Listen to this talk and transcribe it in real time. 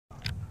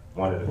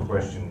one of the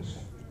questions,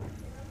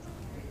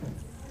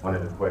 one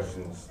of the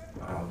questions,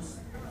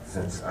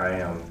 since I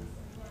am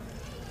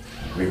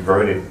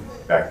reverted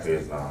back to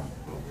Islam,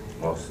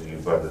 most of you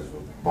brothers were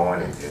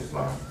born into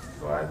Islam,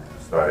 so I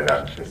started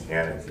out in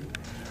Christianity.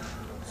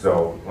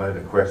 So one of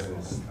the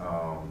questions,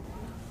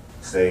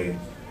 say,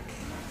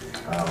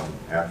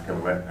 African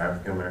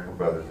American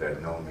brothers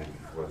that know me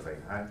before say,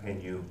 how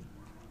can you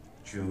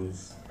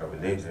choose a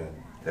religion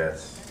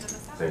that's,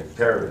 say,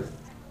 terrorism?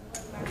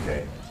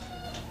 Okay.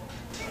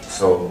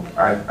 So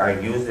I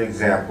use the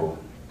example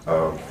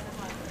of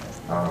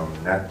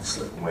not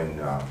when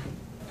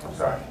I'm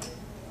sorry.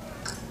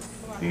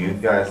 Do you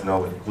guys know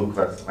what the Ku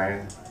Klux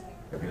Klan?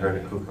 Have you heard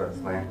of the Ku Klux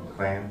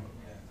Klan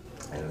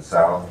in the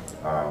South?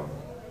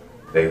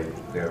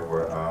 There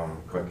were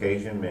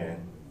Caucasian men,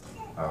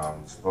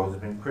 supposed to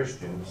have been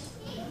Christians.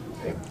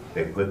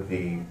 They put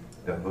the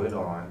hood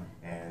on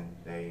and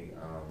they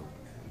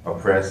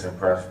oppressed and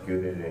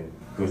prosecuted and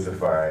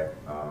crucified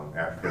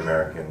African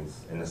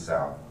Americans in the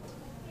South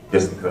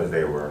just because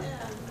they were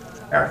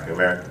African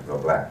Americans or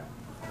black.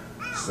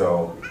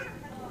 So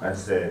I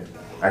say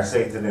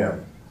to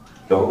them,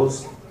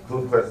 those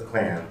Ku Klux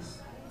Klans,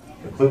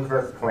 the Ku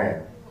Klux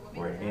Klan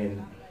were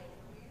in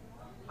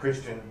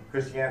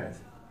Christianity.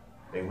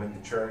 They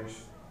went to church,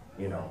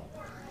 you know.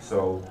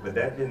 So, but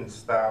that didn't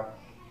stop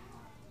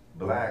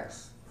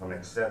blacks from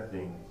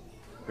accepting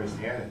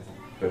Christianity.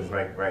 Because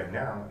right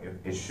now,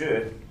 it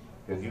should,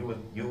 because you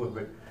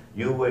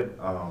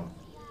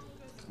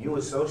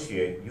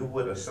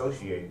would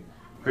associate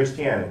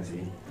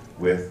Christianity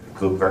with the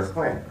Ku Klux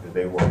Klan, because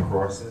they wore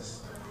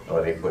crosses,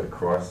 or they put a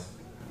cross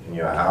in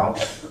your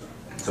house.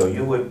 So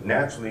you would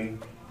naturally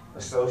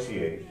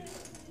associate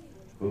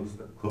Ku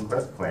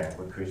Klux Klan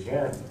with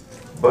Christianity.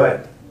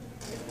 But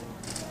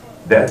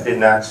that did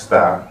not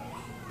stop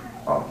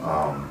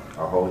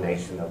a whole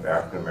nation of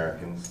African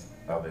Americans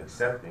of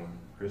accepting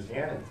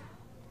Christianity,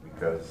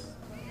 because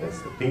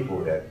it's the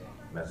people that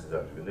messes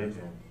up the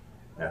religion,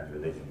 not the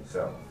religion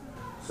itself.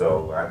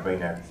 So I bring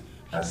that,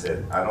 I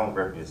said, I don't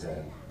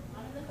represent,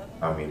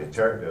 the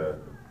church,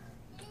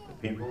 the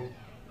people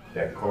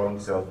that call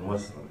themselves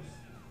Muslims,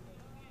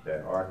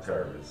 that are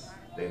terrorists,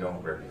 they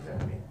don't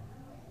represent me.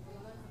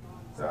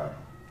 So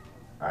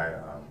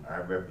I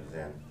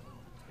represent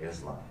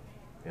Islam.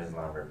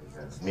 Islam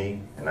represents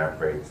me, and I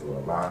pray to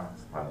Allah,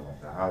 subhanahu wa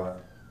ta'ala,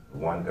 the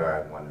one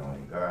God, one and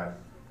only God,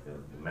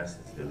 the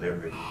message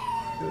delivered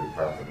through the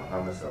Prophet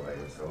Muhammad sallallahu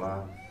alaihi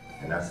wasallam,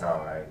 and that's how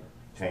I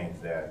change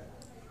that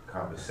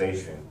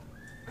conversation.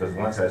 Because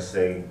once I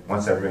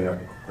bring up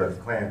the Ku Klux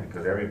Klan,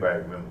 because everybody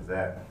remembers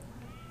that,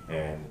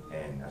 and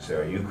I say,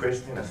 are you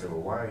Christian? I said,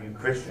 well, why are you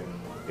Christian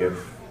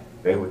if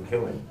they were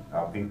killing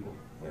our people,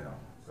 you know?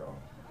 So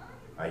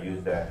I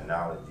use that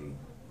analogy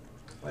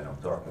when I'm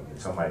talking.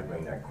 If somebody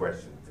bring that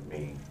question to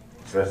me,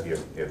 especially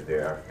if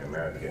they're African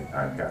American,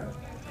 I kind of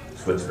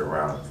switch it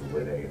around to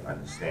where they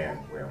understand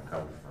where I'm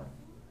coming from.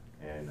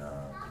 And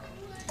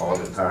all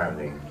the time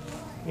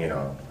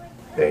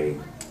they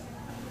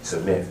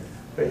submit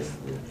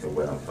basically to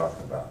what I'm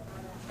talking about.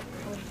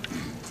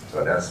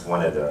 So that's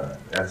one of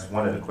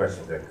the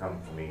questions that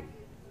come to me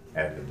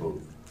at the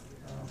booth.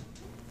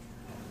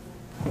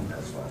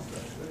 That's what I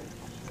say.